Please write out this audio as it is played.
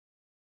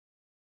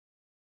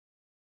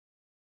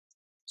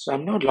So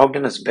I'm now logged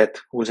in as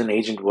Beth, who is an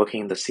agent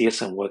working in the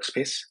CSM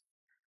workspace.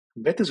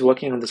 Beth is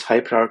working on this high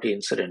priority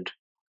incident,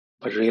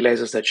 but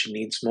realizes that she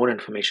needs more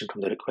information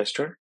from the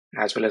requester,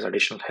 as well as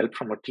additional help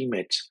from her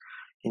teammates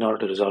in order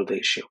to resolve the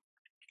issue.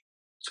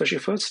 So she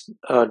first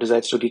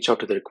decides to reach out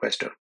to the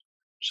requester.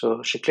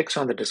 So she clicks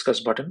on the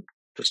discuss button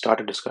to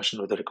start a discussion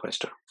with the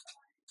requester.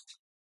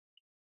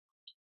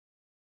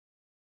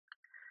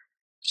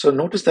 So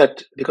notice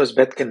that because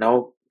Beth can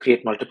now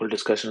create multiple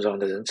discussions on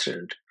this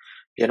incident,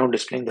 we are now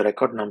displaying the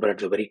record number at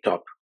the very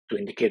top to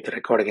indicate the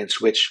record against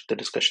which the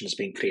discussion is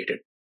being created.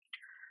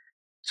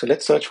 So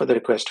let's search for the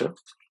requester.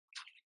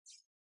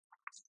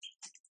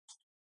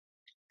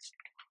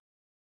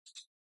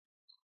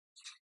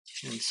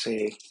 And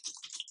say,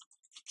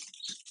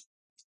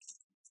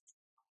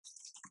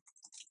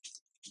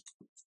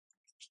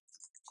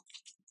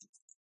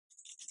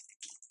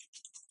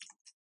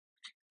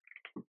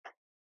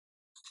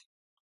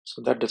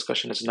 so that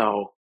discussion is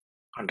now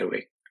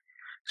underway.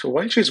 So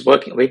while she's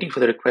waiting for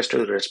the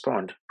requester to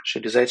respond,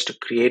 she decides to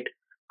create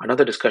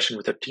another discussion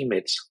with her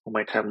teammates who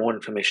might have more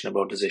information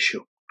about this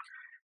issue.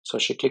 So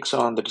she clicks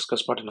on the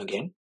discuss button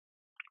again.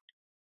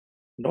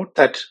 Note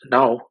that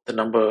now the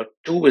number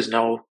 2 is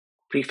now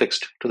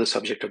prefixed to the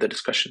subject of the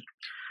discussion.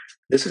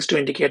 This is to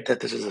indicate that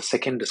this is a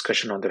second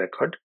discussion on the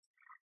record.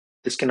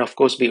 This can of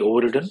course be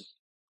overridden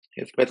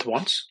if Beth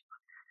wants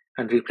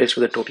and replaced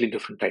with a totally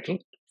different title.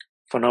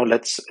 For now,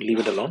 let's leave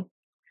it alone.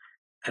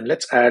 And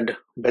let's add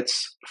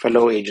Beth's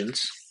fellow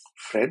agents,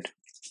 Fred,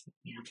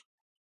 and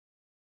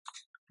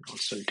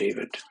also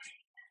David.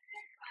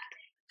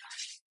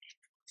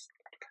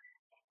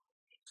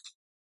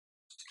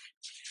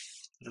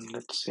 And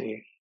let's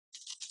say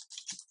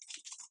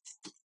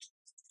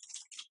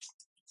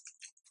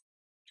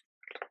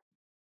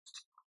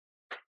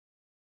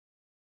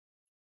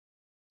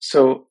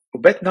so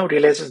Beth now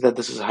realizes that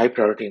this is a high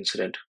priority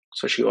incident.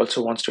 So she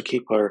also wants to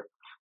keep her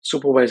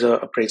supervisor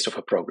appraised of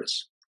her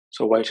progress.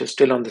 So while she's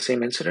still on the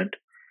same incident,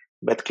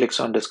 Beth clicks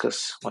on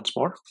discuss once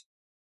more.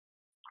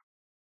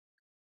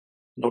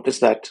 Notice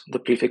that the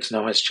prefix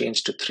now has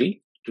changed to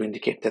 3 to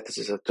indicate that this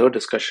is a third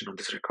discussion on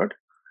this record.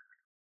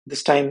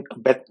 This time,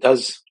 Beth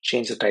does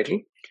change the title.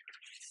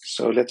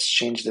 So let's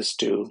change this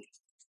to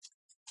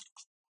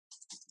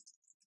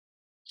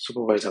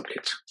supervise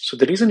updates. So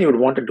the reason you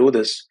would want to do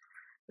this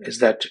is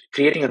that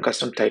creating a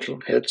custom title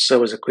helps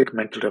serve as a quick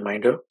mental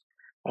reminder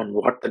on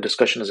what the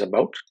discussion is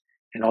about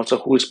and also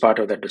who is part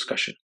of that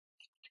discussion.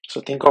 So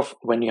think of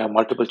when you have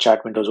multiple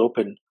chat windows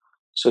open.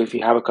 So if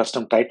you have a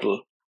custom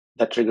title,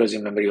 that triggers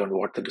your memory on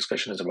what the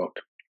discussion is about.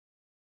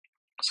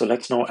 So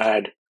let's now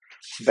add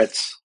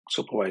Beth's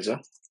supervisor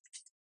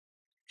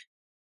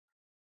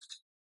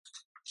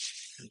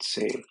and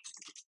say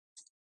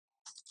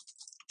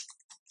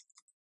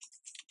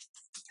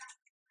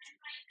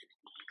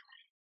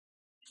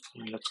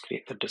let's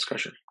create the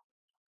discussion.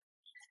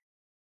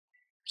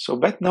 So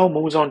Beth now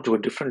moves on to a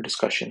different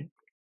discussion.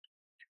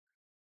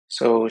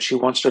 So she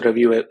wants to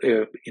review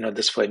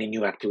this for any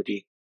new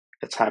activity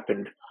that's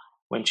happened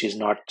when she's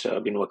not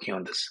been working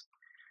on this.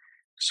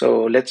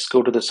 So let's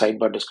go to the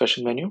sidebar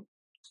discussion menu.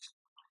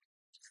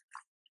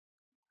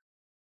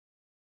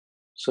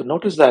 So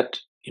notice that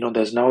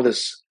there's now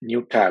this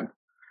new tab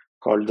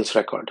called this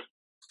record.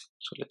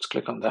 So let's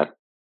click on that.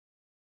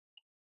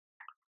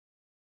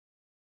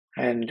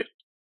 And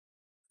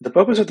the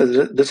purpose of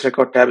this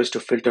record tab is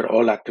to filter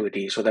all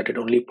activity so that it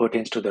only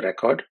pertains to the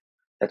record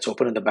that's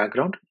open in the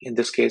background. In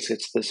this case,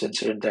 it's this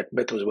incident that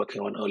Beth was working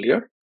on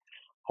earlier.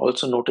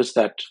 Also notice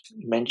that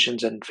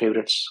mentions and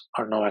favorites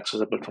are now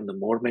accessible from the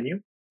more menu.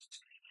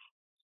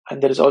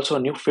 And there is also a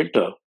new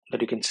filter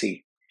that you can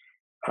see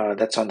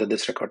that's under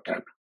this record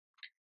tab.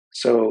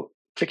 So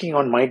clicking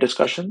on my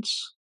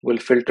discussions will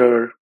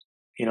filter,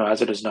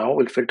 as it is now,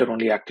 will filter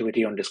only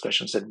activity on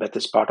discussions that Beth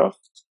is part of.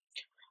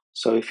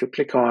 So if you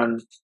click on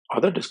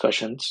other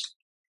discussions,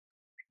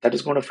 that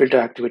is going to filter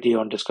activity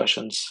on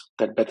discussions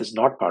that Beth is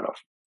not part of.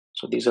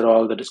 So these are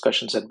all the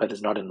discussions that Beth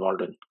is not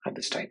involved in at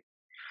this time.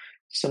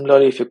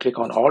 Similarly, if you click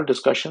on all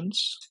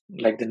discussions,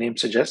 like the name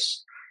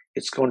suggests,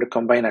 it's going to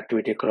combine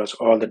activity across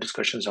all the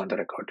discussions on the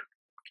record.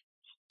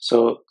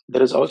 So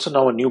there is also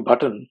now a new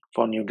button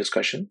for new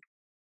discussion.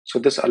 So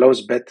this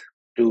allows Beth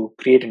to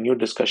create a new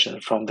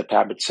discussion from the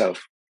tab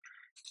itself,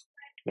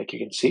 like you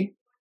can see.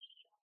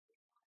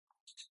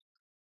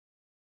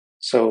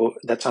 So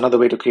that's another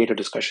way to create a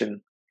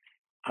discussion,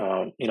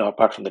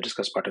 apart from the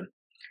discuss button.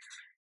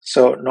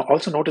 So now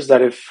also notice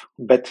that if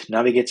Beth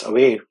navigates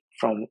away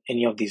from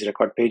any of these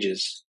record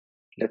pages,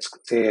 let's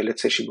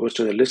say she goes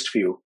to the list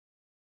view,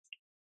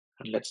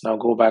 and let's now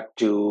go back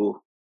to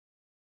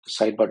the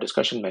sidebar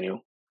discussion menu.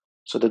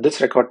 So that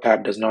this record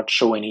tab does not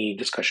show any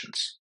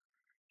discussions.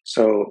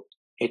 So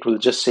it will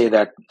just say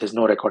that there's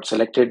no record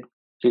selected.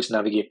 Please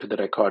navigate to a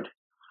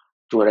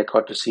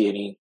record to see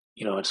any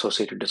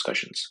associated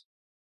discussions.